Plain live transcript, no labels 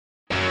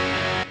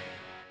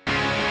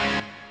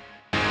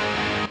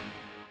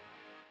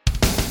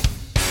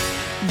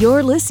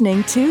You're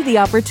listening to the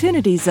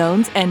Opportunity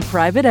Zones and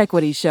Private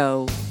Equity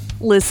Show.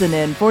 Listen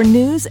in for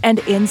news and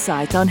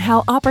insights on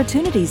how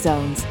opportunity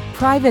zones,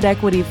 private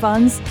equity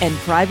funds, and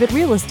private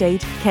real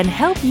estate can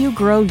help you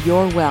grow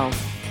your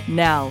wealth.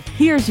 Now,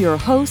 here's your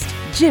host,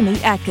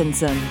 Jimmy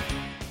Atkinson.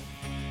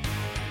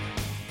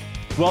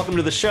 Welcome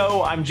to the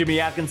show. I'm Jimmy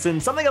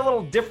Atkinson. Something a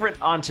little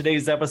different on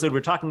today's episode.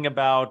 We're talking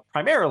about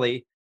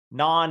primarily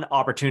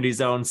non-opportunity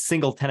zones,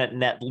 single-tenant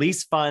net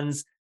lease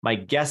funds. My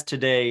guest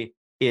today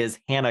is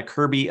Hannah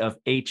Kirby of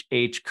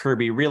H.H.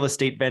 Kirby Real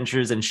Estate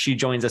Ventures, and she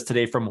joins us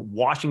today from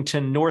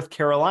Washington, North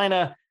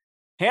Carolina.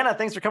 Hannah,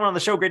 thanks for coming on the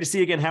show. Great to see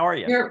you again. How are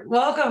you? You're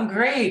welcome.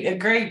 Great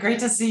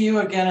to see you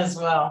again as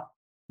well.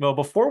 Well,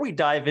 before we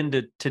dive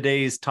into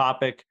today's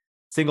topic,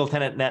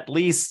 single-tenant net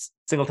lease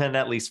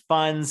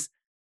funds,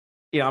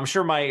 I'm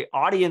sure my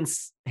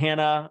audience,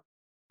 Hannah,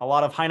 a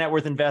lot of high net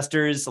worth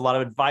investors, a lot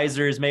of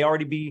advisors may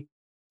already be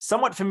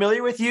somewhat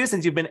familiar with you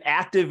since you've been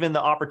active in the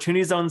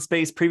opportunity zone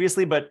space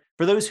previously. But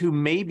for those who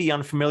may be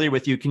unfamiliar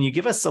with you, can you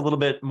give us a little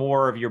bit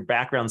more of your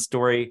background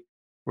story?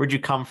 Where'd you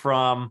come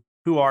from?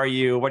 Who are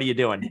you? What are you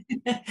doing?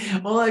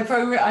 Well,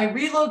 I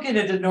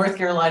relocated to North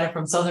Carolina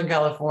from Southern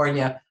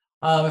California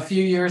a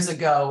few years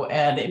ago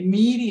and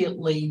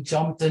immediately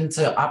jumped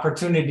into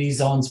opportunity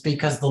zones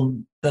because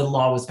the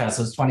law was passed.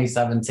 It was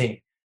 2017.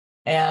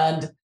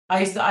 And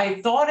I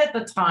thought at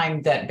the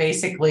time that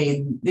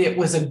basically it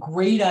was a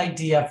great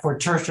idea for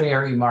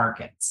tertiary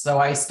markets. So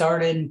I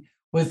started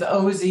with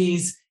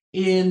OZs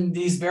in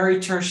these very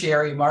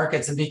tertiary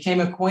markets and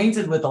became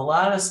acquainted with a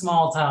lot of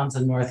small towns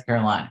in North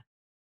Carolina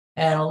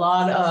and a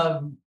lot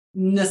of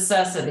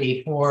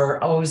necessity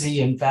for OZ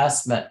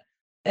investment.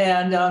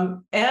 And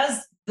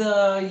as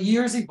the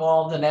years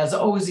evolved and as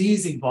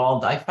OZs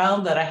evolved, I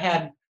found that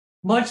I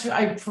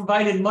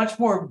provided much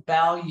more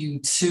value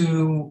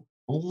to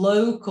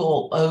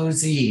local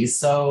OZs,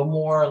 so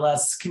more or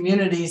less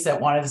communities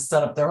that wanted to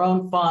set up their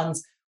own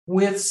funds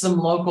with some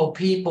local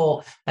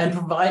people and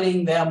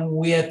providing them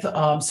with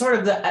sort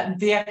of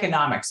the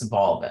economics of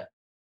all of it.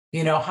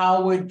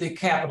 How would the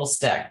capital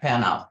stack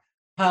pan out?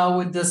 How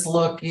would this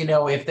look,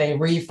 if they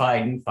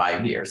refied in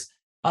 5 years?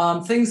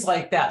 Things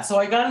like that. So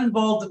I got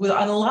involved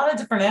on a lot of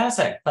different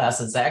asset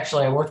classes.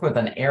 Actually, I worked with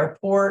an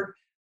airport,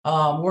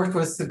 worked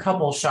with a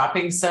couple of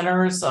shopping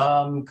centers,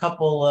 a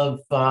couple of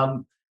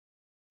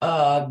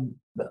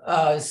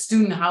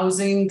student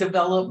housing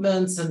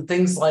developments and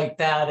things like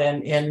that,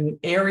 and in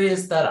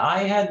areas that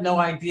I had no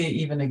idea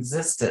even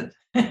existed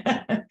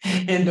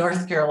in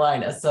North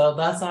Carolina. So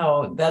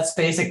that's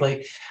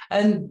basically,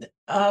 and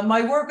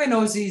my work in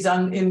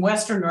OZs in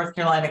Western North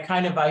Carolina,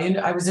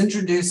 I was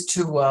introduced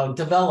to a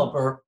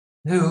developer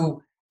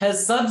who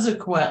has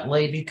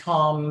subsequently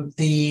become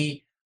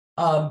the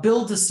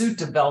build-to-suit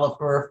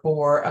developer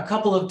for a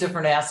couple of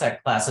different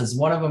asset classes.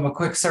 One of them, a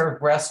quick-serve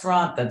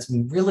restaurant that's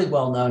really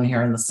well known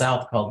here in the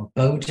South called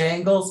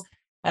Bojangles,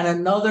 and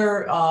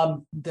another,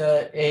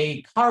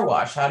 a car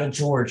wash out of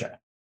Georgia,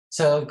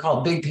 so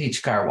called Big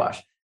Peach Car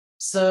Wash.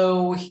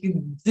 So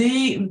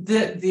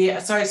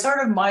so I sort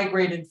of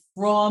migrated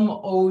from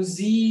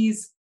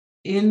OZs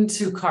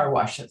into car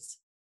washes,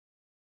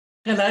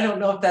 and I don't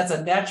know if that's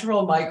a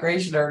natural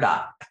migration or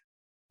not.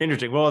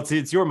 Interesting. Well,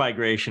 it's your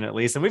migration at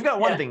least. And we've got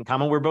one thing in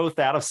common. We're both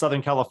out of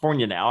Southern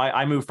California now.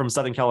 I moved from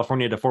Southern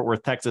California to Fort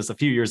Worth, Texas a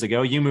few years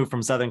ago. You moved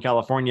from Southern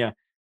California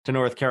to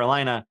North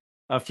Carolina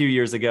a few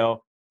years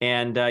ago.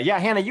 And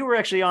Hannah, you were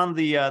actually on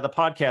the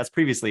podcast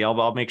previously.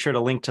 I'll make sure to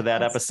link to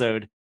that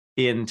episode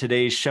in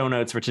today's show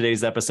notes for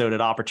today's episode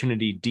at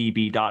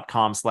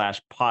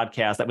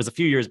opportunitydb.com/podcast. That was a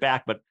few years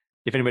back, but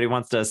if anybody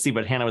wants to see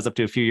what Hannah was up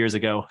to a few years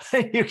ago,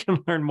 you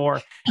can learn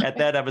more at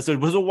that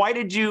episode. So why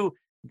did you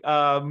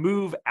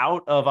move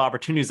out of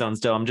opportunity zones,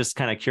 Still, I'm just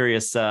kind of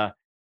curious about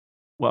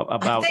your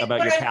path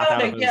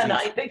out of again.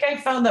 I think I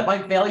found that my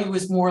value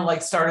was more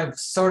like sort of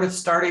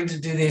starting to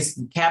do these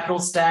capital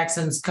stacks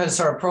and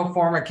sort of pro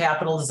forma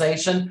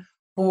capitalization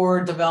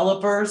for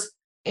developers,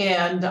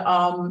 and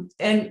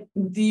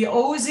the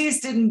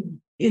OZs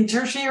in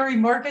tertiary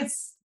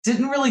markets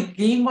didn't really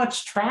gain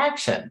much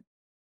traction.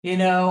 A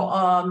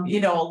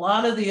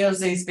lot of the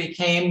OZs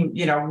became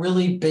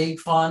really big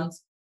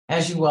funds,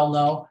 as you well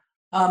know.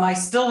 I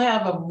still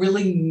have a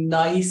really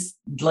nice,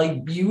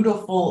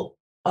 beautiful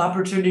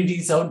opportunity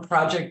zone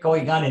project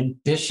going on in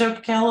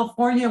Bishop,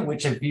 California,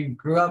 which if you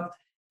grew up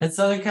in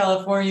Southern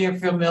California, you're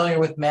familiar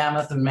with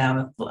Mammoth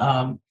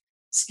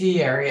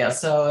ski area.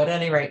 So at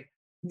any rate,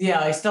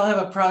 I still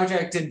have a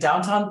project in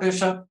downtown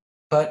Bishop,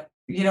 but,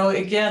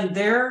 again,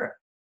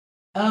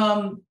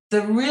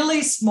 the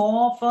really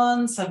small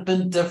funds have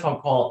been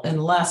difficult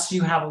unless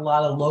you have a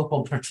lot of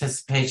local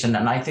participation.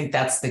 And I think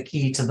that's the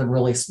key to the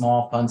really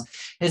small funds,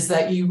 is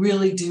that you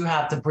really do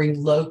have to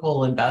bring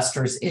local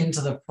investors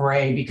into the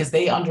fray because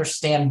they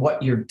understand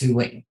what you're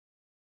doing,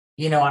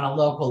 on a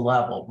local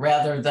level,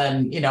 rather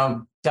than,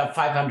 the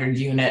 500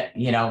 unit,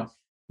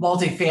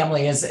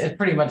 multifamily is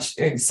pretty much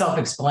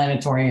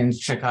self-explanatory in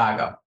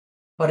Chicago,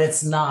 but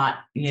it's not,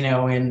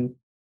 in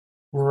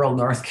rural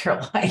North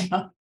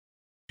Carolina.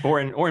 or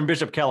in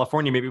Bishop,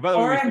 California, maybe. By the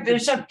Or way, in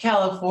Bishop,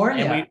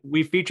 California. and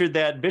we featured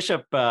that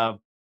Bishop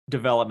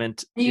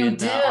development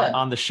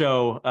on the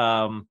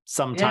show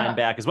some time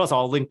back as well. So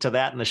I'll link to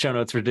that in the show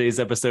notes for today's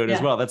episode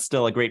as well. That's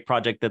still a great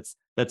project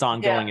that's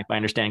ongoing, if I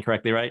understand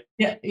correctly, right?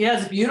 Yeah,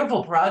 it's a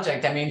beautiful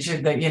project. I mean,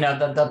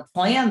 the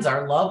plans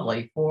are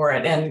lovely for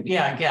it, and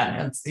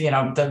again, it's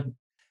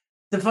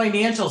the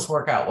financials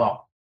work out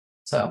well,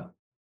 so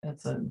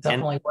it's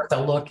definitely worth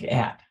a look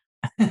at.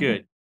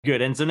 Good.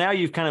 And so now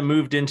you've kind of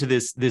moved into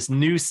this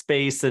new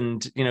space,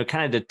 and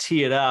kind of to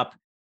tee it up,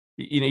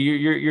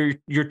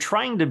 you're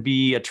trying to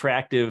be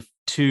attractive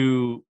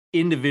to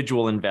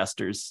individual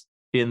investors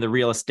in the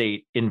real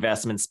estate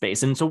investment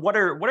space. And so what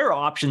are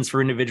options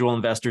for individual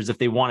investors if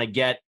they want to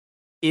get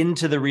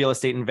into the real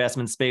estate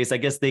investment space? I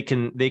guess they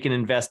can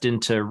invest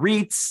into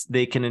REITs,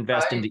 they can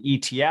invest into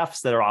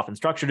ETFs that are often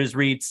structured as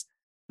REITs.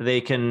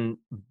 They can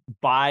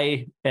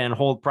buy and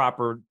hold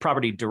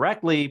property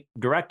directly,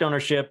 direct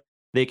ownership.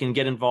 They can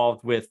get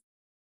involved with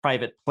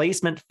private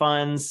placement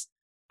funds.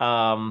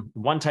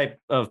 One type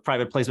of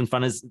private placement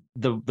fund is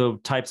the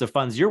types of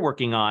funds you're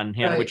working on,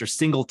 Hannah, which are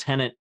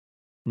single-tenant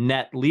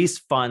net lease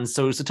funds.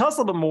 So tell us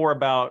a little bit more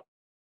about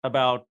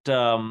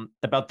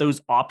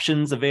those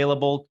options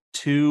available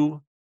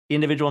to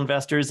individual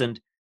investors, and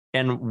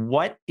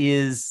what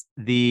is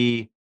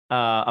the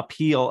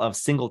appeal of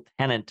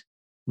single-tenant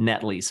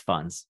net lease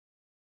funds?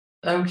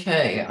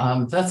 Okay,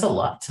 that's a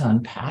lot to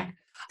unpack.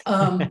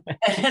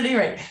 At any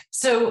rate,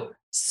 so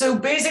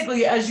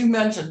basically, as you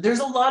mentioned,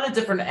 there's a lot of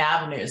different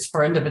avenues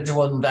for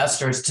individual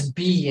investors to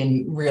be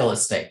in real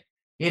estate.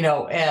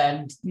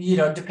 And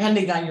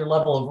depending on your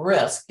level of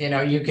risk,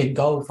 you could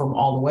go from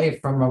all the way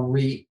from a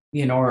REIT,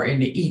 or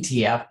into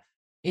ETF,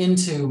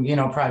 into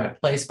private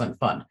placement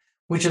fund,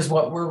 which is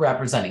what we're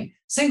representing.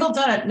 Single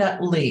tenant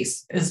net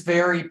lease is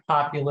very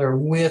popular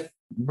with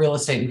real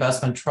estate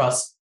investment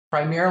trusts,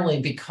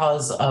 primarily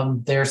because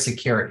of their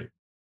security.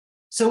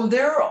 So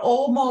they're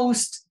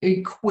almost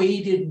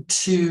equated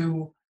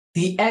to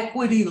the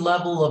equity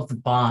level of the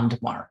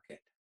bond market,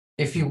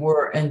 if you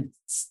were, in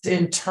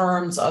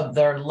terms of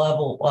their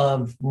level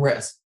of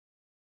risk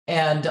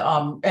and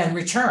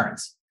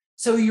returns.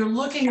 So you're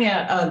looking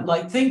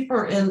at think,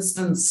 for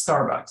instance,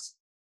 Starbucks,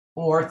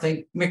 or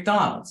think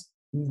McDonald's.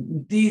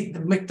 The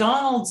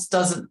McDonald's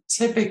doesn't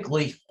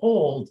typically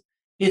hold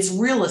its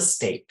real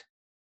estate.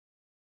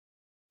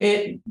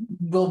 It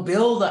will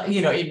build,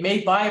 it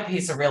may buy a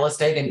piece of real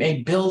estate, it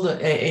may build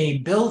a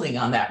building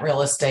on that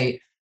real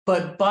estate,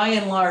 but by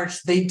and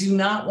large, they do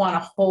not want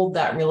to hold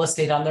that real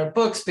estate on their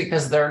books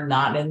because they're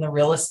not in the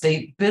real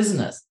estate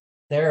business.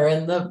 They're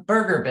in the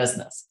burger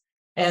business.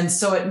 And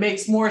so it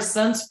makes more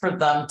sense for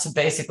them to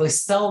basically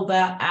sell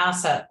that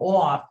asset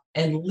off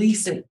and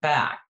lease it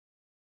back.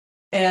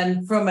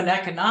 And from an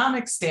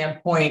economic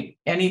standpoint,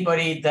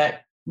 anybody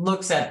that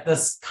looks at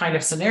this kind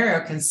of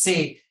scenario can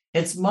see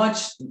it's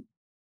much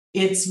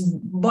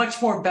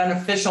more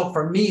beneficial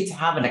for me to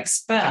have an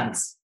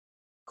expense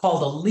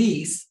called a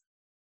lease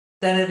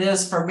than it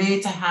is for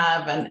me to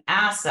have an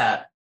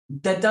asset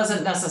that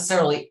doesn't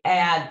necessarily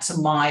add to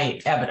my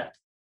EBITDA.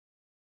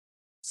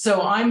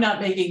 So I'm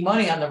not making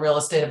money on the real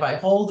estate if I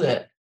hold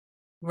it,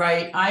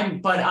 right?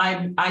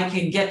 I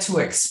can get to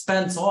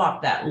expense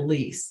off that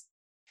lease.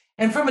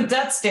 And from a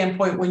debt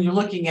standpoint, when you're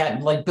looking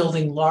at like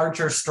building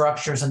larger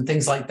structures and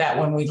things like that,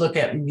 when we look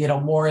at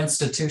more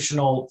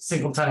institutional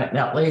single tenant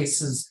net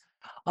leases,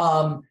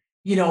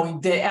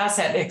 the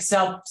asset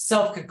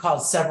itself could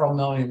cost several $1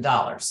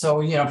 million.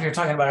 So, if you're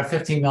talking about a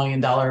 $15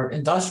 million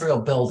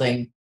industrial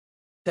building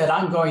that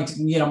I'm going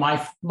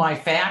to, my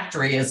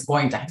factory is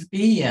going to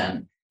be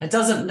in, it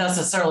doesn't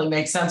necessarily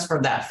make sense for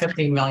that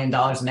 $15 million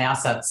in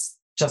assets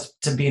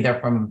just to be there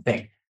from a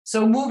thing.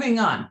 So moving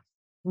on,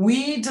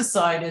 we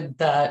decided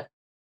that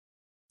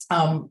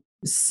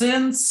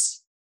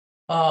since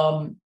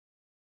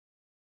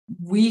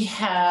we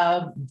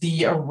have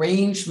the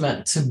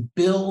arrangement to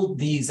build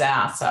these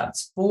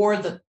assets for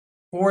the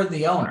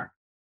owner.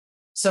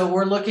 So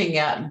we're looking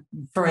at,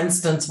 for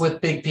instance,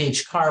 with Big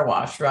Peach Car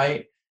Wash,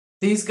 right?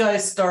 These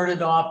guys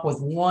started off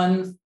with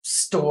one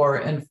store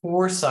in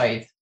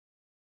Forsyth.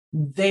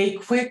 They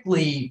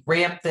quickly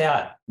ramped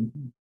that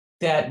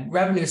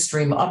revenue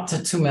stream up to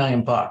 $2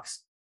 million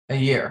a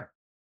year.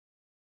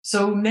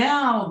 So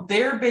now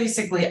they're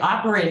basically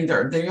operating,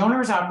 the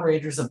owners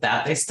operators of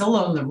that. They still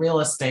own the real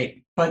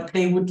estate, but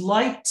they would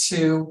like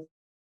to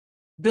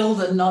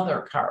build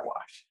another car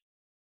wash.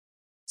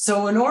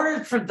 So in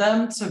order for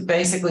them to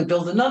basically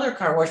build another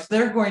car wash,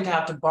 they're going to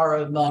have to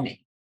borrow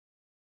money.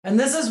 And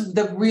this is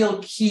the real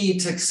key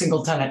to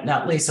single tenant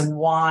net lease and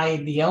why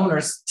the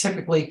owners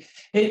typically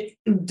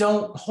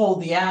don't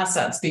hold the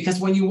assets, because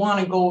when you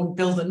want to go and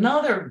build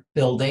another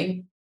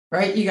building,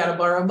 right, you got to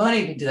borrow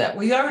money to do that.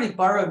 We already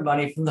borrowed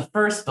money from the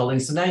first building,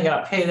 so now you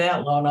got to pay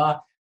that loan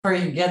off before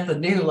you get the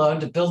new loan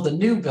to build a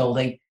new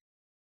building.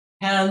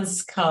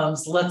 Hence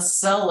comes, let's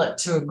sell it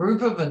to a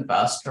group of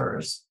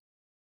investors.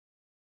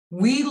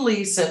 We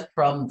lease it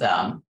from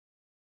them,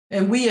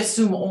 and we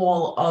assume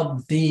all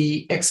of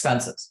the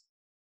expenses.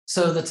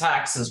 So the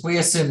taxes, we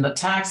assume the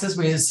taxes,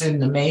 we assume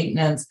the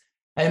maintenance,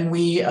 and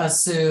we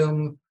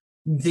assume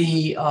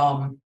the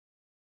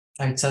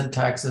I said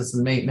taxes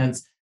and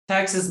maintenance,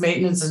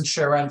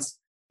 insurance,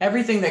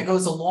 everything that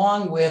goes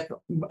along with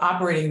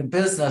operating the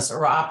business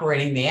or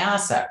operating the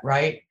asset,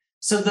 right?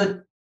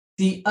 So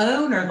the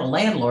owner, the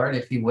landlord,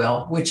 if you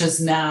will, which is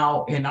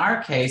now in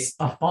our case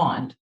a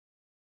fund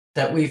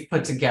that we've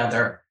put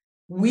together,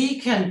 we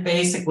can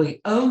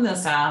basically own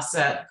this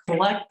asset,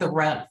 collect the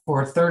rent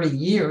for 30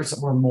 years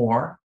or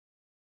more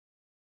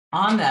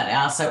on that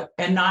asset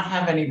and not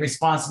have any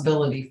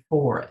responsibility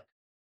for it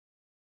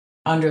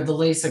under the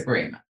lease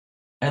agreement.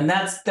 And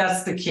that's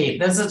the key.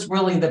 This is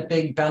really the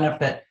big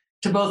benefit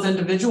to both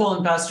individual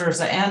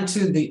investors and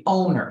to the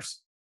owners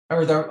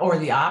or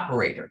the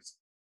operators.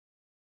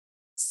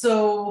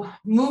 So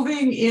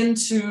moving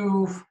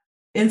into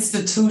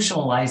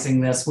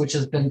institutionalizing this, which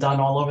has been done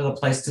all over the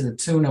place to the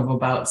tune of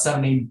about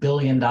 $70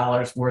 billion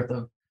worth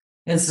of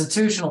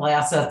institutional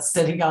assets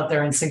sitting out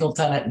there in single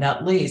tenant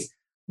net lease.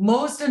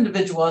 Most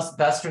individual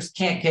investors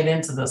can't get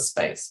into this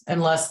space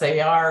unless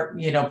they are,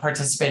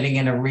 participating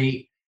in a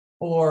REIT,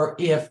 or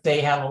if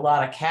they have a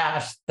lot of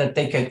cash that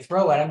they could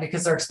throw at them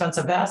because they're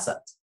expensive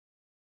assets.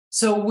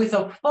 So with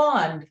a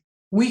fund,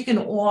 we can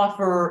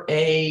offer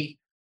an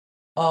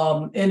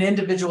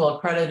individual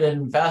accredited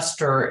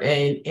investor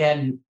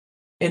an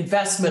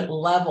investment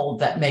level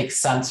that makes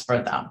sense for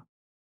them.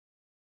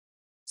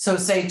 So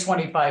say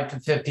 $25,000 to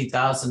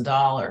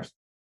 $50,000,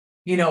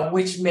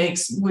 which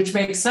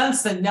makes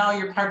sense. That now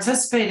you're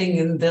participating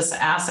in this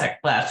asset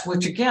class,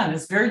 which again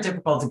is very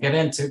difficult to get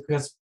into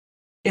because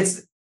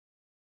it's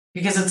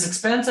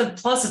expensive.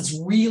 Plus, it's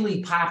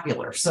really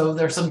popular. So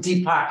there's some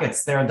deep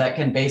pockets there that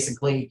can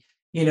basically,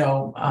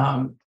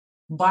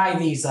 buy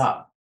these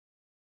up.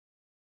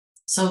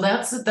 So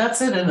that's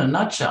it in a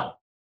nutshell.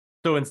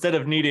 So instead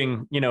of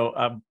needing,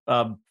 a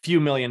few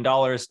 $1 million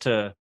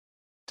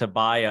to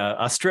buy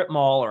a strip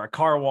mall or a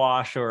car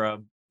wash or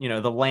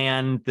the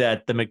land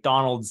that the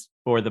McDonald's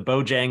or the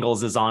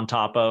Bojangles is on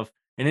top of,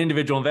 an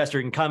individual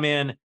investor can come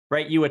in,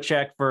 write you a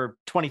check for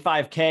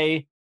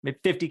 $25K, maybe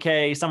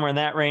 $50K, somewhere in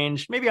that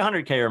range, maybe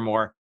 $100K or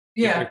more.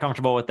 Yeah, if you're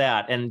comfortable with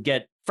that, and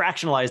get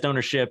fractionalized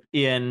ownership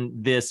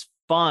in this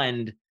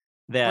fund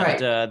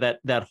that right.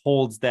 that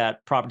holds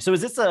that property. So is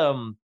this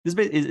this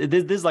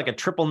is like a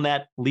triple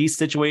net lease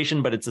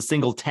situation, but it's a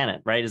single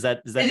tenant, right? Is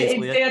that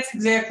basically it? That's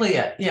exactly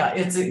it. Yeah,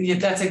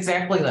 that's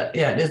exactly it.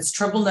 Yeah, it's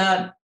triple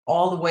net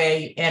all the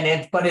way,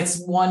 but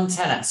it's one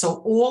tenant.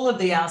 So all of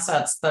the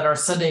assets that are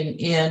sitting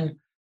in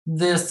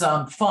this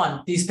fund,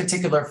 these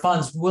particular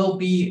funds, will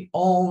be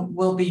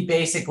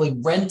basically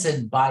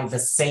rented by the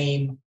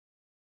same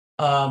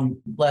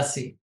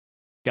lessee.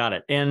 Got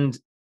it. And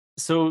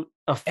so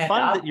a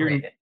fund that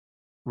you're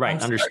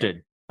right.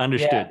 Understood.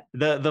 Yeah.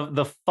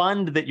 The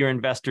fund that your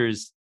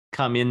investors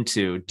come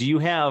into, do you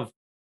have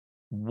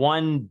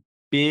one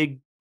big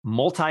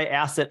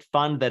multi-asset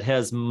fund that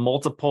has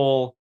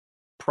multiple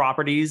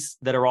properties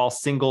that are all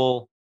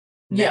single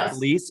net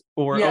lease?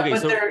 Or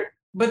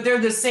but they're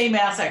the same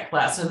asset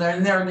class,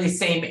 and they're the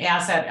same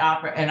asset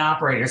and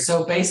operator.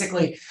 So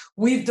basically,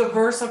 we've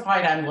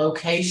diversified on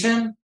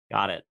location.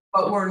 Got it.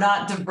 But we're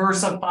not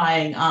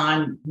diversifying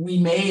on, we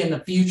may in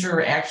the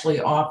future actually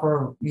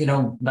offer,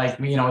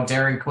 a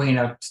Dairy Queen,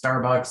 a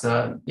Starbucks,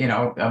 a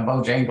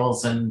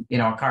Bojangles, and,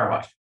 a car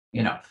wash,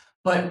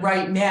 But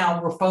right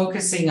now we're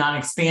focusing on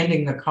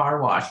expanding the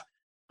car wash.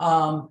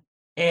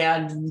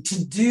 And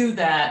to do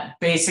that,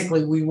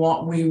 basically we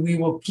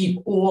will keep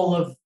all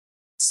of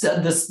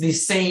the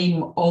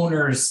same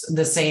owners,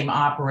 the same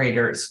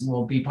operators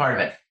will be part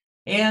of it.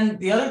 And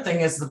the other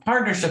thing is the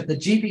partnership, the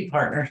GP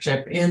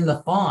partnership in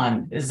the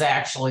fund is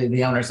actually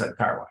the owners of the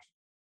car wash.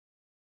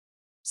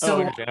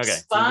 So the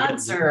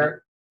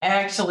sponsor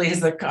actually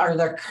are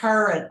the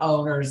current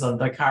owners of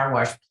the car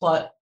wash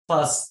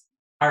plus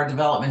our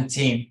development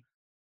team,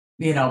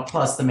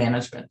 plus the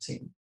management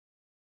team.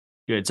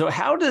 Good. So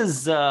how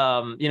does,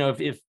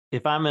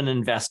 if I'm an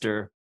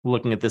investor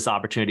looking at this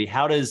opportunity,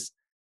 how does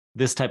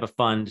this type of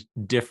fund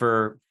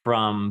differ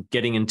from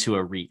getting into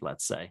a REIT,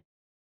 let's say?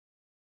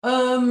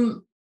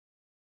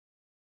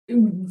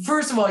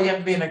 First of all, you have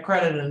to be an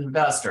accredited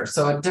investor,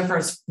 so it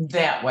differs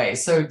that way.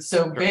 So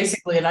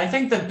basically, and I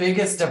think the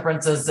biggest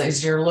difference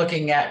is you're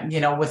looking at,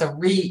 with a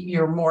REIT,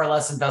 you're more or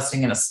less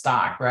investing in a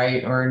stock,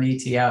 right, or an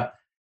ETF.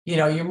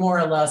 You're more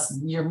or less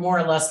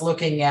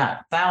looking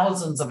at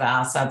thousands of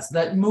assets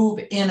that move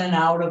in and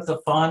out of the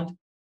fund.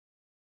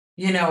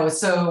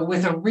 So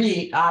with a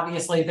REIT,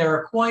 obviously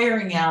they're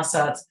acquiring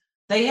assets.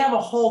 They have a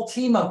whole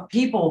team of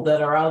people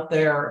that are out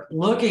there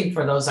looking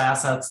for those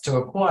assets to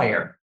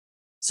acquire.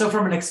 So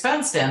from an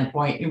expense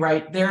standpoint,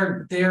 right,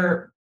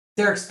 their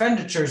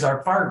expenditures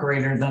are far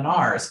greater than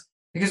ours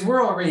because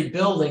we're already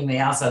building the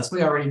assets.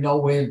 We already know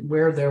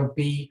where they'll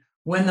be,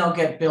 when they'll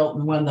get built,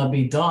 and when they'll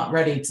be done,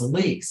 ready to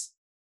lease.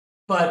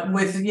 But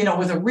with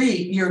a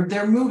REIT,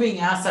 they're moving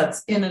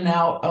assets in and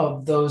out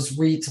of those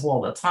REITs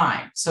all the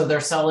time. So they're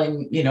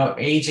selling,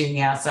 aging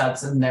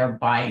assets and they're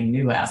buying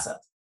new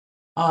assets.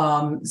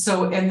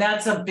 And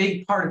that's a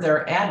big part of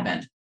their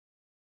admin.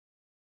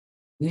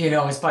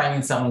 is buying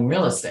and selling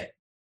real estate.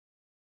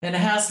 And it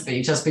has to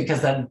be just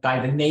because then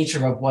by the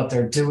nature of what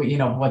they're doing,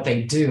 what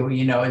they do,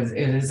 it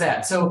is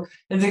that. So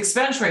the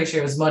expense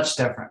ratio is much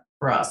different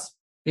for us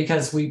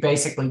because we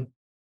basically,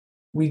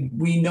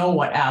 we know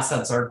what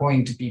assets are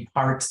going to be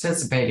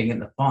participating in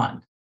the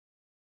fund.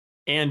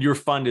 And your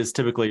fund is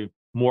typically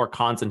more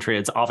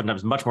concentrated. It's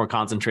oftentimes much more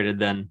concentrated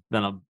than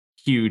a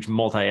huge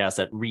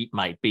multi-asset REIT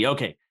might be.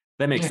 Okay,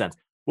 that makes sense.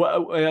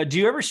 Well, do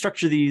you ever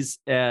structure these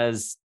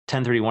as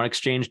 1031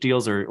 exchange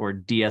deals or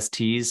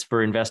DSTs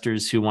for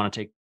investors who want to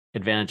take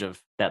advantage of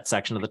that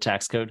section of the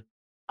tax code?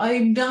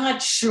 I'm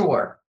not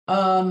sure.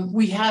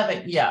 We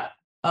haven't yet.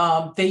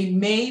 They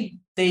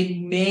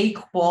may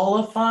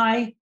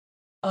qualify.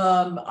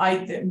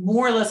 I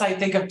more or less I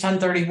think of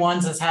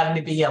 1031s as having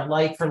to be a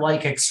like for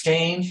like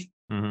exchange.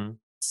 Mm-hmm.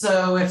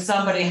 So if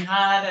somebody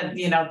had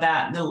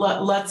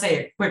let's say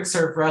a quick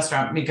serve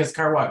restaurant, because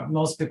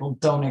most people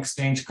don't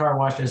exchange car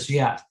washes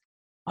yet.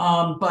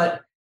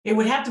 But it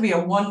would have to be a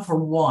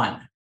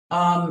 1-for-1.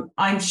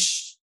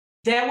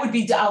 That would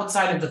be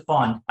outside of the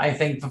fund. I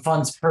think the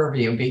fund's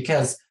purview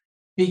because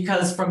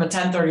from a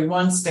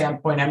 1031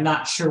 standpoint, I'm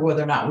not sure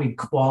whether or not we'd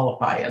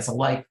qualify as a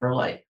like for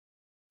like.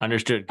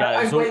 Understood.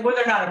 Got it.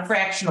 Whether or not a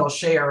fractional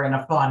share in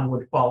a fund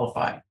would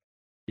qualify.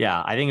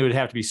 Yeah, I think it would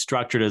have to be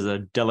structured as a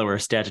Delaware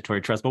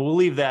statutory trust, but we'll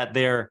leave that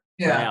there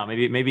for now.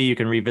 Maybe you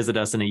can revisit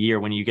us in a year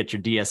when you get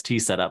your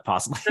DST set up,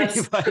 possibly.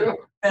 That's true.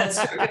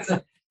 That's true.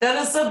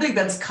 That is something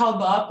that's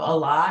come up a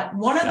lot.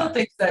 One of the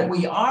things that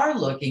we are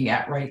looking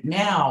at right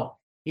now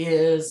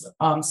is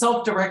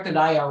self-directed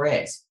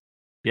IRAs.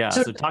 Yeah,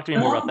 so talk to me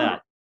more about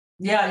that.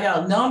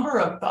 Yeah, a number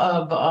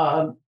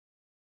of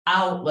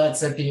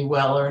outlets, if you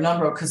will, or a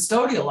number of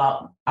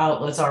custodial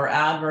outlets are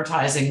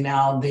advertising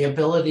now the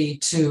ability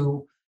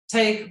to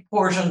take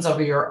portions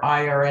of your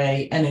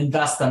IRA and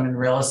invest them in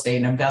real estate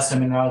and invest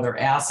them in other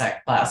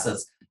asset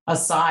classes,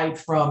 aside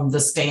from the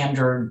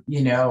standard,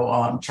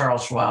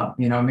 Charles Schwab,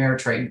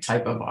 Ameritrade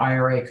type of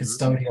IRA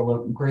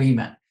custodial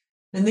agreement.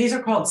 And these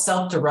are called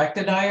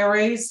self-directed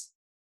IRAs.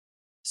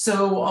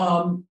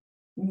 So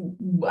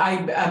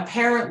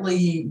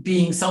apparently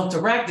being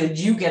self-directed,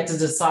 you get to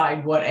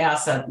decide what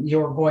asset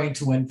you're going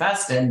to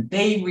invest in.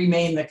 They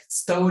remain the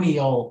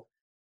custodial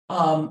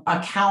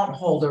account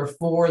holder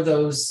for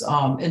those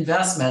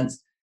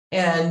investments,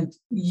 and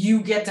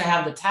you get to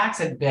have the tax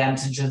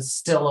advantages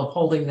still of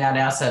holding that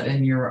asset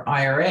in your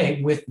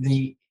IRA with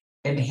the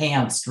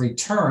enhanced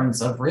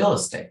returns of real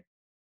estate.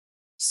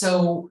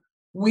 So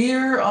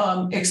we're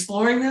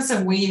exploring this,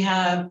 and we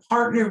have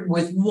partnered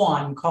with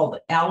one called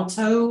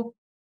Alto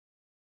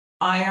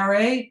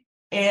IRA,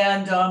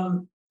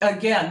 and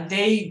again,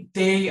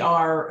 they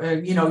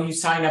are you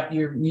sign up,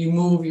 you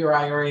move your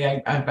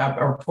IRA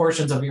or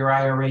portions of your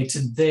IRA to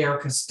their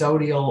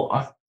custodial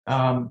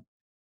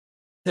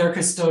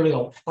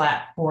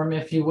platform,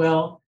 if you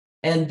will,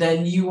 and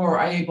then you are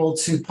able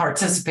to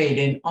participate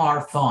in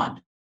our fund.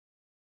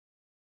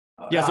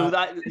 Yeah, so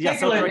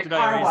self-directed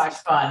car wash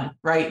fund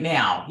right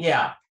now.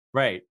 Yeah.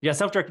 Right. Yeah,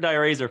 self-directed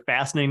IRAs are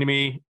fascinating to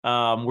me.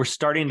 We're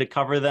starting to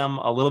cover them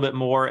a little bit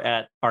more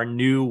at our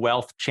new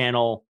wealth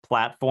channel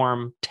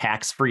platform,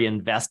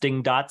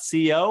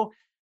 taxfreeinvesting.co.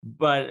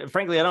 But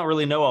frankly, I don't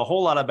really know a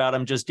whole lot about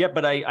them just yet.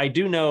 But I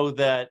do know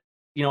that,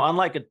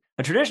 unlike a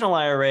traditional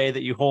IRA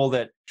that you hold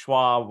at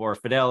Schwab or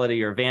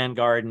Fidelity or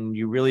Vanguard, and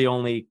you really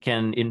only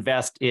can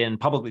invest in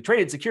publicly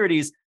traded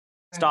securities,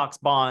 stocks,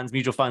 bonds,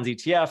 mutual funds,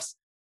 ETFs.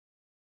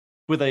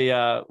 With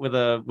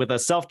a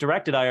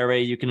self-directed IRA,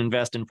 you can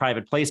invest in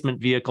private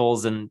placement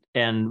vehicles and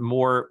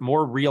more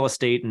real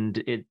estate,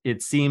 and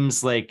it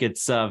seems like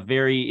it's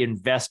very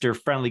investor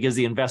friendly. Gives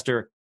the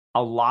investor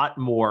a lot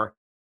more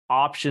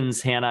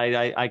options.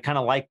 Hannah, I kind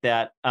of like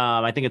that.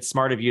 I think it's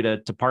smart of you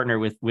to partner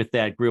with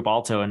that group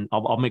Alto, and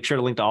I'll make sure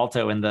to link to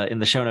Alto in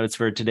the show notes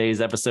for today's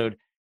episode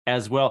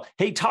as well.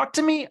 Hey, talk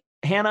to me,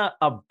 Hannah,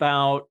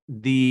 about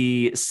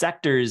the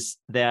sectors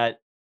that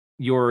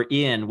you're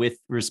in with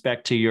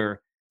respect to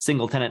your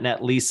single-tenant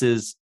net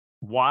leases.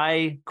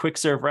 Why quick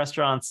serve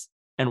restaurants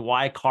and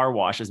why car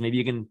washes? Maybe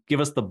you can give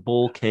us the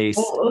bull case.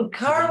 Well,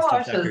 car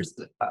washes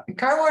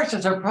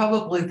are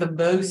probably the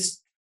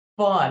most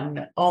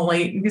fun,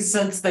 only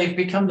since they've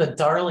become the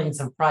darlings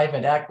of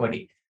private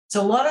equity.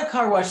 So a lot of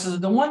car washes.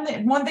 The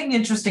one thing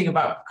interesting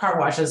about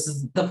car washes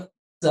is the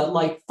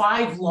like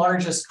 5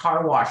 largest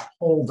car wash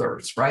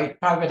holders, right?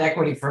 Private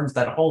equity firms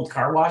that hold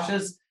car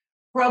washes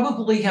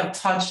probably have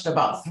touched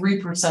about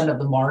 3% of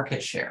the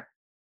market share.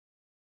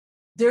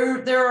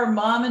 There are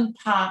mom and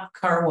pop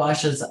car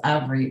washes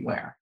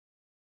everywhere.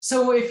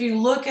 So if you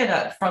look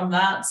at it from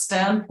that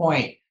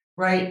standpoint,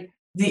 right,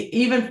 the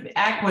even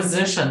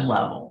acquisition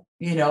level,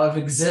 of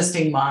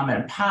existing mom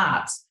and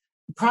pops,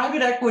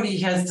 private equity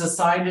has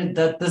decided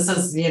that this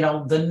is,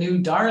 the new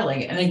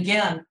darling. And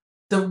again,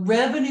 the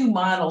revenue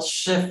model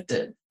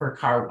shifted for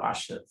car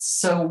washes.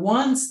 So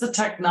once the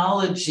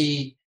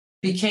technology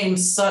became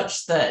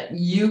such that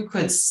you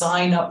could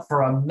sign up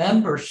for a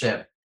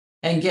membership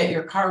and get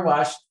your car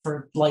washed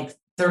for like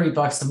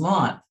 $30 a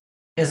month,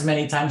 as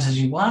many times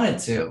as you wanted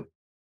to,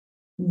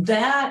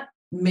 that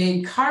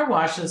made car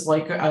washes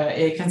like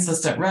a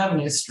consistent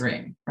revenue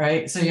stream,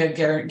 right? So you had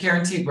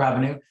guaranteed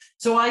revenue.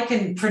 So I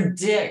can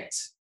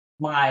predict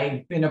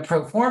in a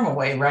pro forma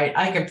way, right?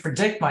 I can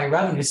predict my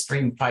revenue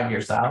stream 5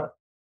 years out.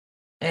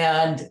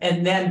 And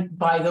then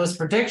by those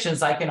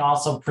predictions, I can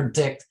also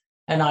predict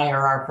an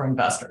IRR for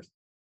investors.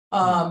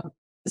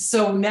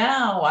 So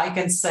now I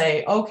can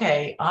say,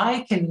 okay,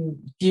 I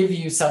can give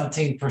you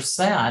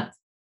 17%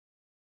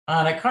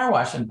 on a car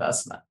wash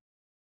investment.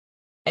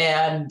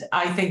 And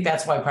I think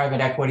that's why private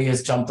equity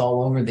has jumped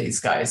all over these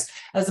guys.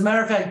 As a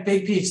matter of fact,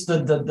 Big Peach,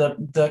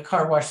 the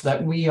car wash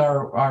that we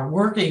are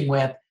working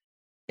with,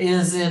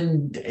 is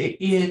in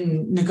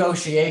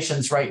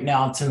negotiations right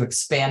now to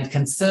expand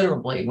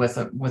considerably with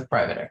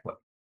private equity.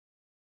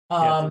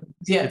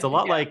 It's a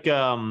lot like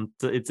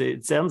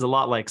it sounds a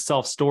lot like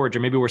self-storage, or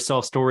maybe where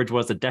self-storage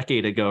was a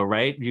decade ago,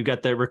 right? You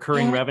got the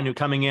recurring revenue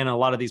coming in. A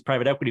lot of these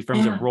private equity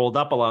firms have rolled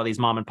up a lot of these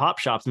mom and pop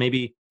shops.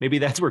 Maybe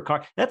that's where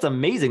that's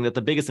amazing that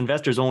the biggest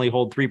investors only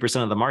hold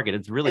 3% of the market.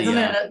 It's really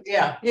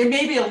it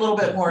may be a little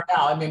bit more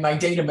now. I mean, my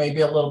data may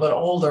be a little bit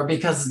older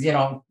because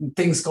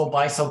things go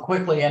by so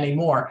quickly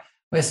anymore,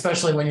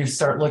 especially when you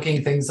start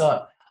looking things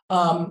up.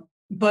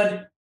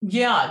 But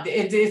yeah,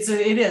 it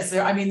is.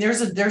 I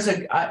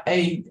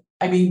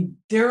mean,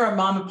 there are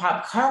mom and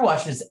pop car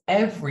washes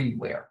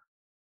everywhere,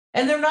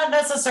 and they're not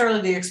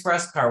necessarily the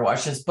express car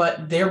washes,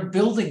 but they're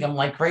building them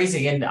like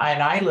crazy. And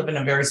I live in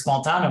a very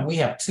small town, and we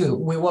have two.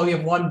 We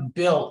have one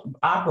built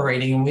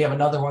operating, and we have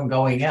another one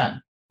going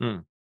in.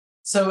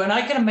 So, and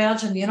I can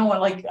imagine,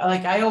 like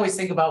I always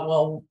think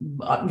about,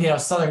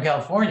 Southern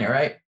California,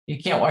 right? You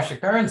can't wash your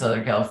car in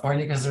Southern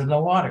California because there's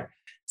no water.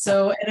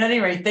 So at any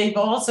rate, they've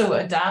also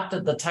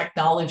adapted the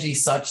technology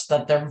such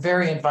that they're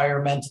very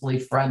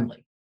environmentally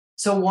friendly.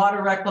 So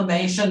water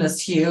reclamation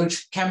is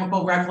huge.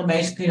 Chemical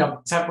reclamation,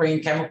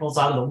 separating chemicals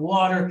out of the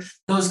water,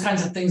 those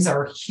kinds of things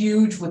are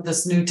huge with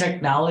this new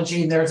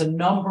technology. There's a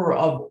number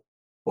of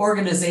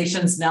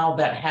organizations now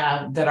that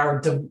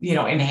are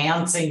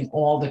enhancing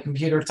all the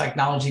computer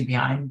technology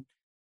behind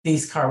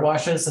these car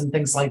washes and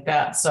things like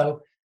that.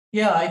 So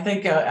yeah, I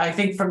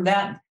think from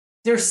that,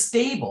 they're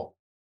stable.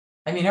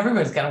 I mean,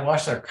 everybody's got to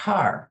wash their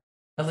car.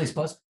 At least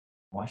most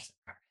people wash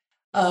their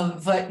car.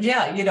 But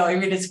yeah,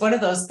 it's one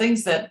of those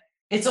things that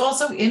it's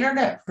also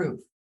internet proof,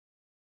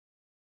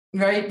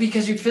 right?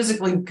 Because you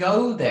physically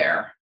go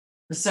there.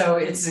 So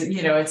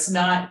it's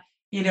not,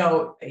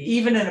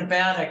 even in a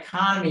bad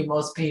economy,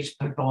 most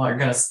people are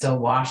going to still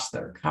wash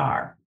their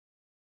car.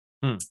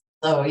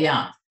 So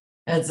yeah.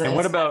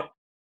 What about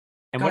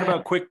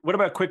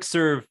quick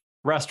serve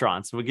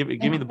restaurants? Give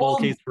me the bull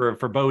case for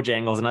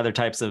Bojangles and other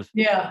types of.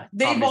 Yeah,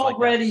 they've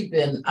already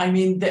been. I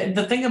mean,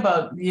 the thing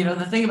about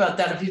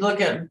that, if you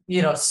look at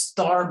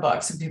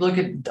Starbucks, if you look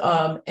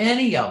at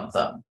any of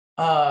them,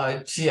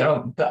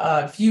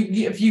 if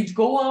you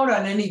go out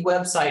on any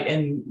website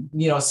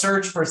and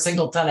search for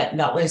single tenant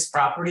net lease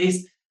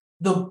properties,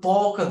 the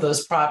bulk of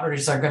those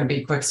properties are going to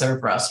be quick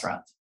serve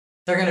restaurants.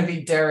 They're going to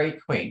be Dairy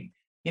Queen.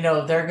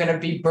 They're going to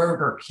be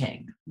Burger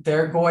King.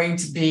 They're going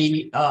to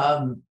be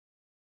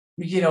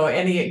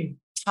any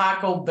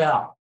Taco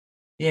Bell.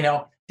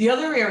 The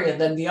other area,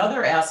 then the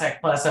other asset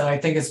class that I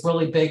think is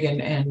really big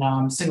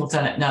in single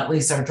tenant net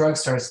lease are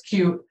drugstores,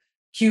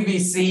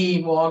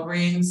 QVC,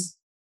 Walgreens,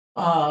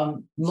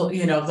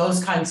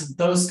 those kinds,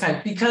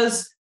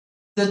 because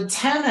the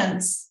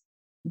tenants,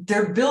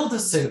 they're build to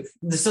suit.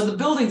 So the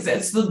buildings,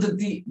 it's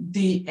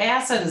the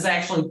asset is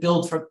actually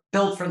built for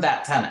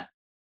that tenant,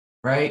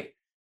 right?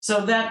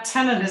 So that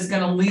tenant is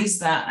going to lease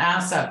that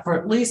asset for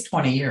at least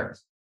 20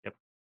 years.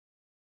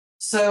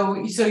 So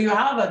you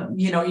have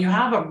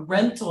a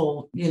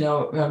rental,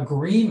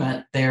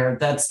 agreement there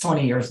that's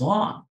 20 years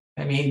long.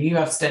 I mean, you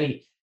have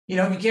steady,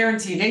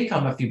 guaranteed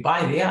income if you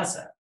buy the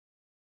asset.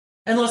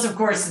 Unless, of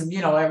course,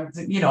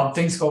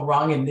 things go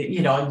wrong and,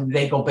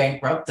 they go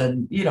bankrupt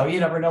and, you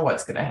never know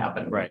what's going to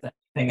happen. Right.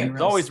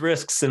 There's always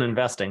risks in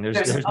investing.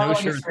 There's no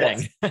sure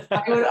thing.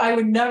 I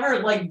would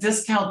never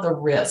discount the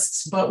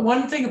risks. But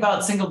one thing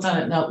about single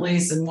tenant net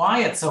lease and why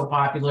it's so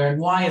popular and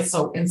why it's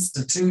so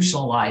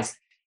institutionalized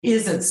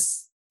is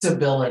its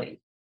stability.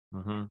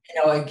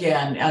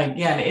 Again,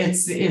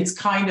 it's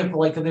kind of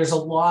like there's a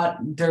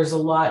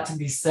lot to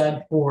be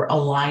said for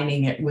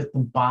aligning it with the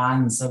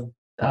bonds of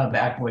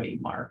equity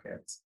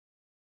markets.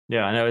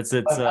 Yeah, I know it's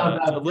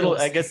a little.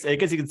 I guess you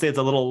could say it's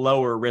a little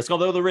lower risk,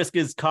 although the risk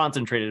is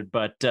concentrated.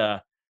 But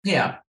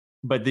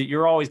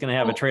you're always going to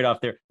have a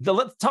trade-off there.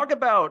 Let's talk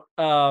about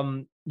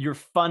your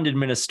fund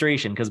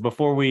administration, because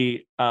before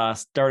we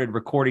started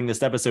recording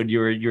this episode, you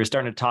were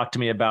starting to talk to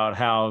me about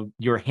how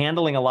you're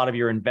handling a lot of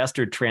your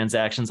investor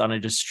transactions on a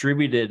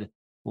distributed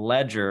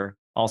ledger,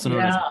 also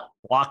known as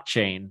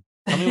blockchain.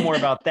 Tell me more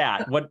about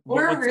that. What's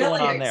really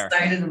going on there? We're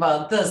excited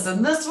about this.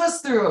 And this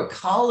was through a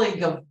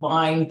colleague of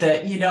mine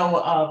that,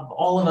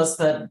 all of us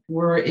that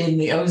were in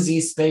the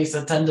OZ space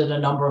attended a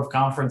number of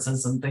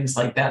conferences and things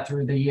like that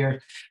through the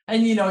year.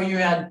 And, you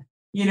had,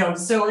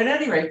 so at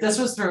any rate, this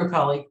was through a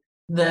colleague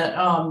that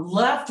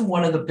left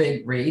one of the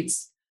big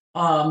REITs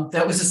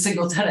that was a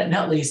single tenant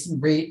net lease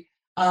REIT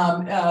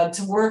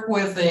to work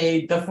with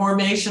the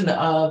formation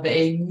of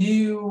a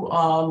new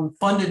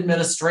fund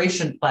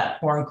administration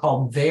platform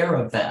called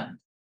Veravend.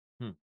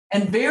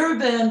 And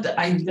Veravend,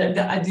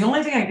 the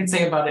only thing I can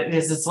say about it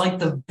is it's like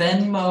the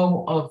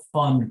Venmo of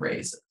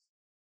fundraisers,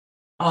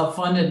 of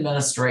fund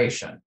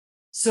administration.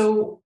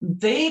 So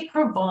they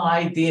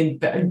provide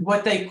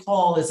what they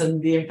call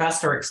the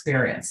investor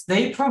experience.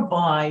 They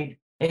provide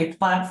a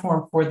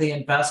platform for the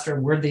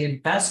investor where the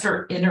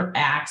investor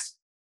interacts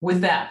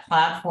with that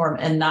platform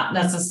and not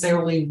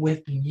necessarily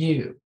with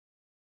you.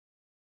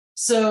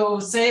 So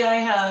say I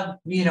have,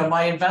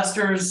 my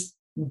investors,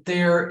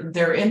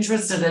 they're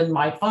interested in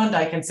my fund.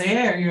 I can say,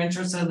 hey, are you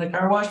interested in the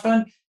car wash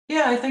fund?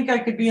 Yeah, I think I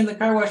could be in the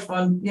car wash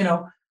fund,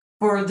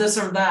 for this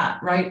or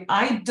that, right?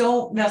 I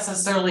don't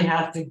necessarily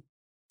have to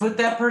put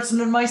that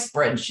person in my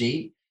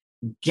spreadsheet,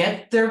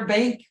 get their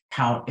bank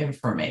account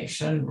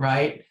information,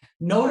 right?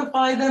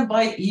 Notify them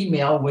by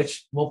email,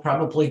 which will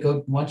probably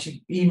go once your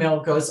email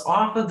goes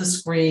off of the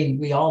screen.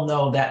 We all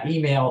know that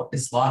email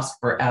is lost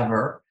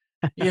forever.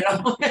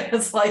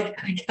 It's like,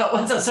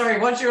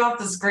 once you're off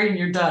the screen,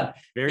 you're done.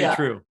 Very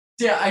true.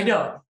 Yeah, I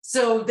know.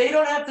 So they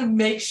don't have to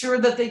make sure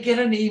that they get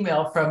an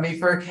email from me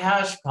for a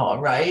cash call,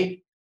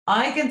 right?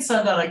 I can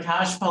send out a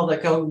cash call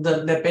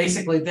that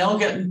basically they'll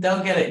get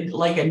it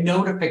like a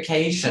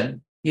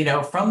notification,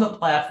 from the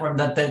platform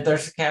that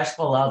there's a cash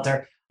call out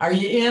there. Are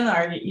you in?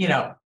 Are you,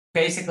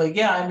 basically,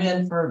 yeah, I'm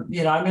in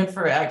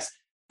for X.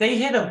 They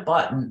hit a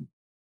button,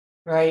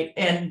 right?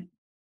 And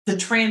the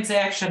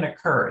transaction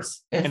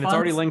occurs. And it's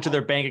already linked to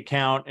their bank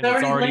account. And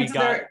it's already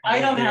got I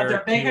don't have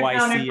their bank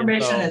account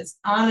information. Info. It's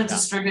on a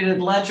distributed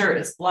ledger.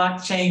 It's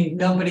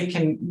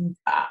blockchain.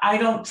 I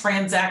don't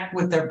transact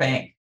with their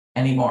bank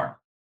anymore,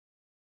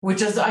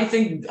 which is, I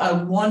think,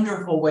 a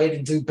wonderful way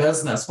to do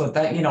business with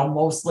that,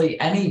 mostly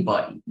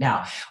anybody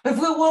now. If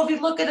you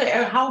look at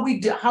it, how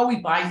we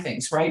buy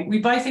things, right? We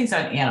buy things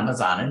on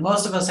Amazon, and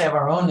most of us have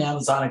our own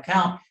Amazon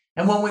account.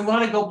 And when we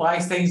want to go buy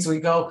things, we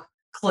go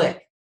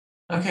click.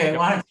 Okay, I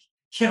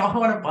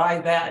want to buy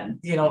that,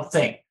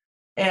 thing.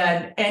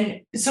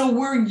 And so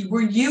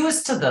we're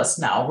used to this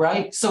now,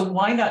 right? So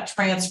why not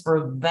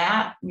transfer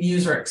that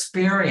user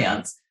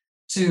experience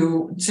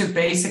to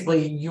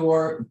basically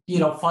your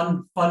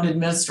fund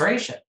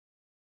administration,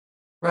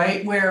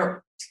 right?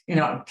 Where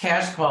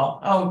cash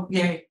call, oh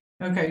yay,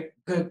 okay,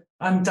 good,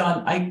 I'm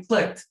done. I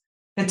clicked.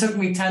 It took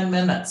me 10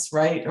 minutes,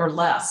 right, or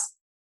less,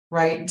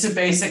 right, to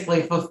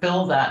basically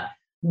fulfill that.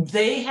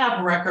 They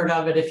have record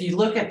of it. If you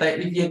look at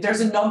that,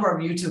 there's a number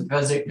of YouTube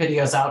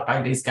videos out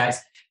by these guys,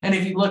 and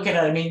if you look at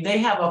it, they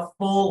have a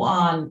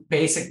full-on,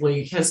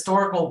 basically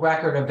historical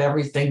record of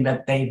everything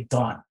that they've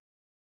done,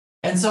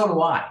 and so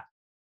do I.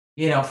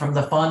 From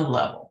the fund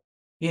level,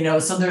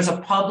 so there's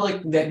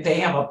they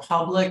have a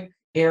public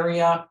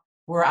area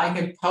where I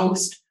can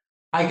post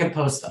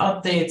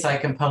updates. I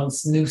can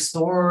post new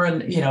store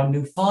and,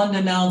 new fund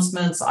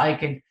announcements. I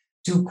can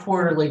do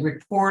quarterly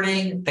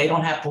reporting. They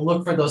don't have to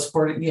look for those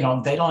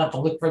they don't have to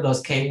look for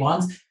those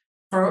K1s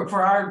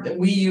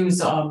we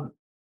use, our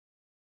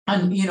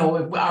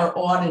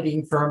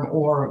auditing firm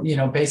or,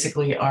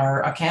 basically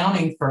our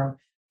accounting firm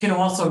can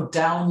also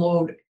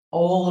download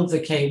all of the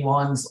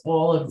K1s,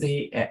 all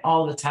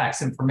the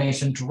tax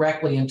information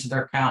directly into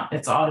their account.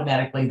 It's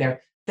automatically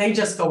there. They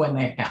just go in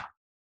the account.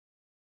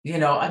 They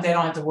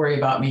don't have to worry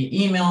about me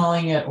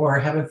emailing it, or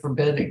heaven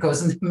forbid it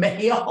goes in the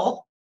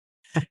mail.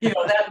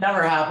 That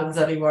never happens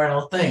anymore, I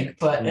don't think.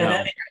 But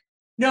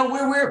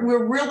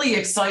we're really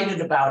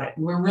excited about it.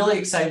 We're really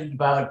excited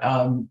about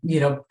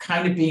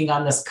kind of being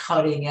on this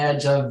cutting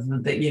edge of the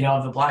the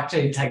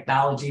blockchain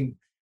technology,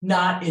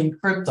 not in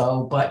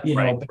crypto, but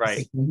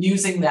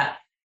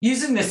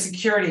using the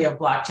security of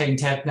blockchain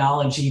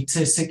technology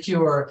to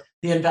secure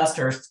the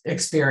investor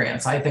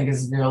experience, I think,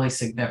 is really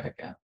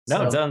significant.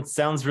 No, it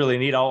sounds really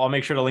neat. I'll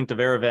make sure to link to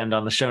Veravend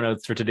on the show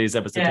notes for today's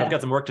episode. Yeah. I've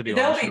got some work to do.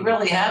 They'll be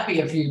really happy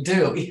if you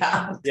do.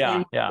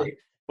 Yeah.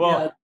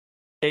 Well,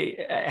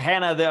 hey,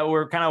 Hannah,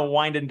 we're kind of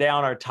winding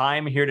down our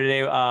time here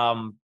today.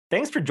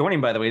 Thanks for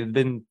joining, by the way. It's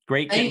been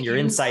great getting your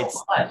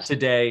insights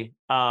today.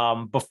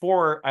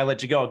 Before I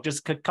let you go,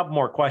 just a couple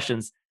more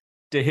questions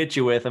to hit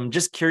you with. I'm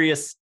just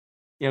curious,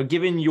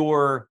 given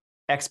your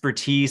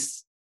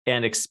expertise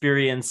and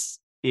experience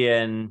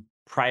in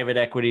private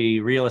equity,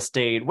 real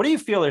estate, what do you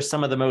feel are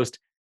some of the most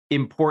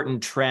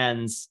important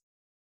trends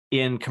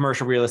in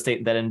commercial real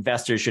estate that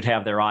investors should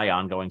have their eye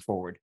on going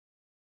forward?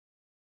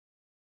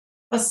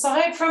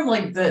 Aside from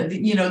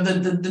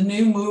the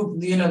new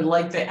move,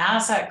 like the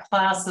asset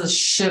classes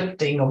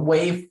shifting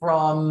away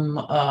from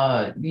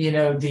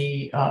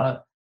the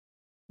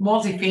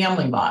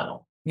multifamily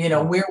model,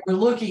 where we're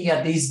looking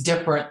at these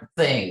different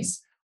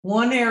things.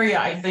 One area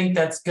I think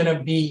that's going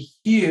to be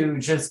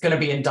huge is going to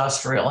be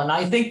industrial. And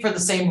I think for the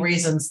same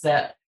reasons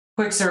that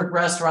quick serve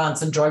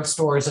restaurants and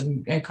drugstores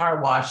and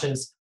car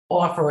washes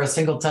offer a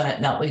single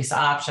tenant net lease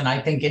option, I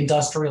think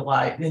industrial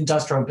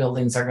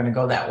buildings are going to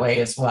go that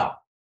way as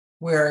well,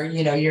 where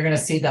you're going to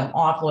see them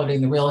offloading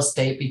the real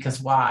estate,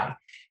 because why?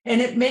 And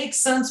it makes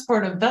sense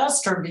for an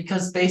investor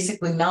because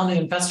basically now the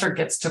investor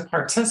gets to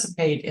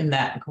participate in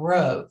that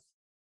growth,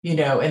 in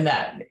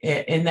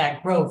that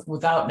growth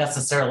without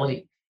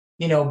necessarily,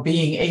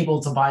 being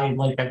able to buy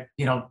like a,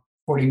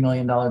 $40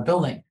 million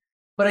building.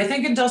 But I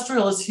think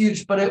industrial is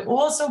huge. But it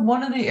also,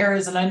 one of the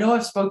areas, and I know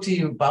I've spoke to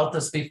you about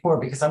this before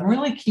because I'm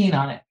really keen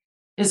on it,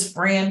 is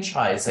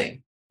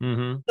franchising.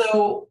 Mm-hmm.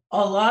 So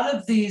a lot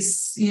of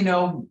these,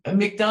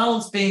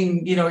 McDonald's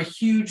being, a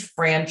huge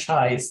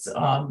franchise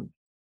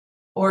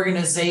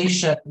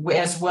organization,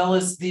 as well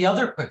as the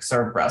other quick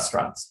serve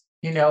restaurants,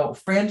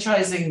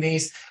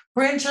 franchising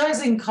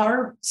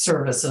car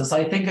services.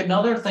 I think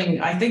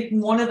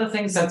one of the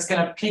things that's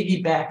going to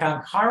piggyback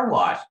on car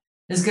wash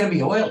is going to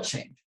be oil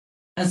change,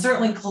 and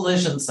certainly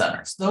collision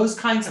centers, those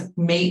kinds of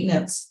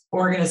maintenance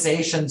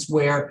organizations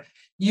where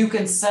you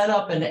can set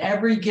up in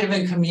every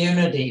given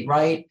community,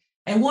 right?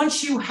 And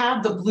once you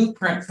have the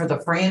blueprint for the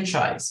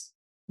franchise,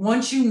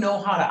 once you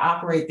know how to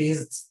operate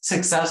these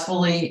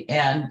successfully,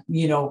 and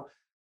you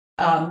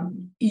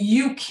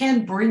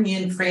can bring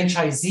in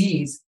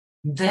franchisees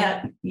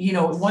that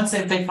once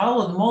they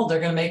follow the mold, they're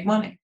going to make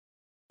money.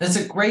 That's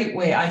a great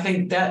way. I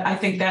think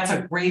that's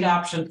a great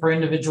option for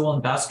individual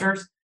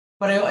investors.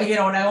 But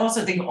I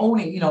also think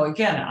owning,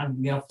 again,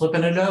 I'm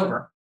flipping it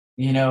over.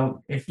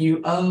 If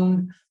you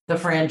own the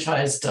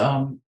franchised,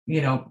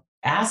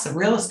 asset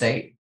real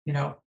estate,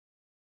 you're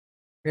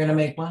going to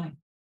make money.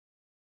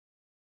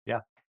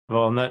 Yeah.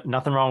 Well,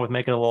 nothing wrong with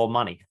making a little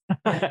money.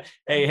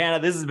 Hey, Hannah,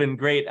 this has been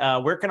great.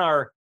 Where can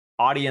our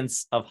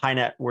audience of high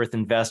net worth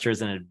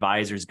investors and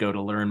advisors go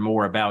to learn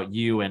more about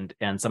you and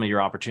some of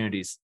your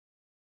opportunities?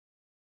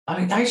 I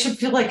mean, I should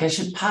feel like I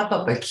should pop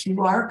up a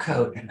QR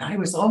code, and I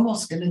was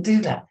almost going to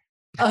do that.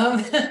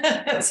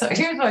 So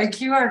here's my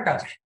QR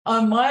code.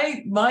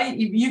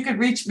 You could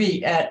reach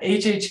me at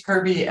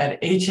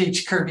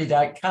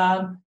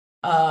hhkirby@hhkirby.com.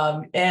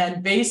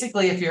 And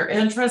basically, if you're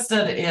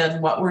interested in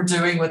what we're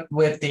doing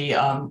with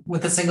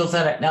the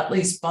single-tenant net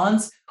lease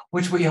funds,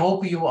 which we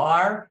hope you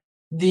are,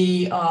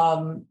 the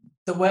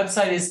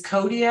website is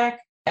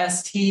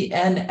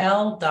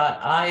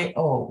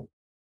kodiakstnl.io.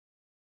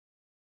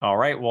 All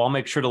right. Well, I'll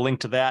make sure to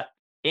link to that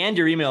and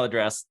your email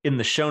address in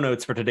the show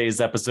notes for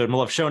today's episode. And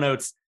we'll have show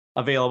notes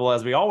available,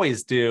 as we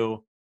always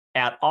do,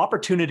 at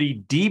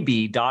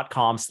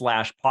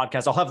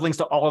opportunitydb.com/podcast. I'll have links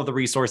to all of the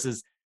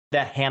resources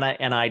that Hannah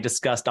and I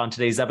discussed on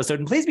today's episode.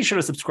 And please be sure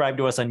to subscribe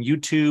to us on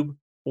YouTube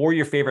or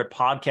your favorite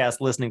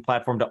podcast listening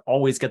platform to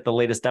always get the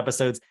latest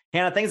episodes.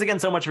 Hannah, thanks again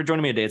so much for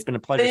joining me today. It's been a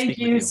pleasure speaking with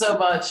you. Thank you so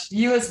much.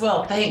 You as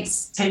well.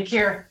 Thanks. Take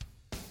care.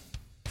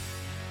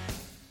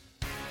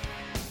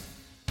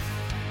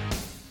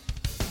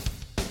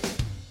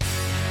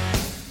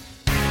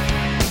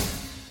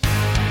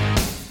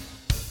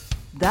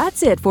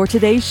 That's it for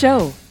today's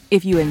show.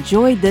 If you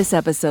enjoyed this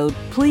episode,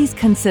 please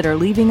consider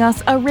leaving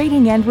us a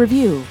rating and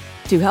review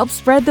to help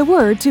spread the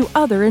word to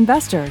other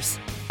investors.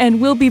 And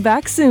we'll be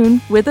back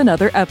soon with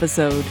another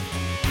episode.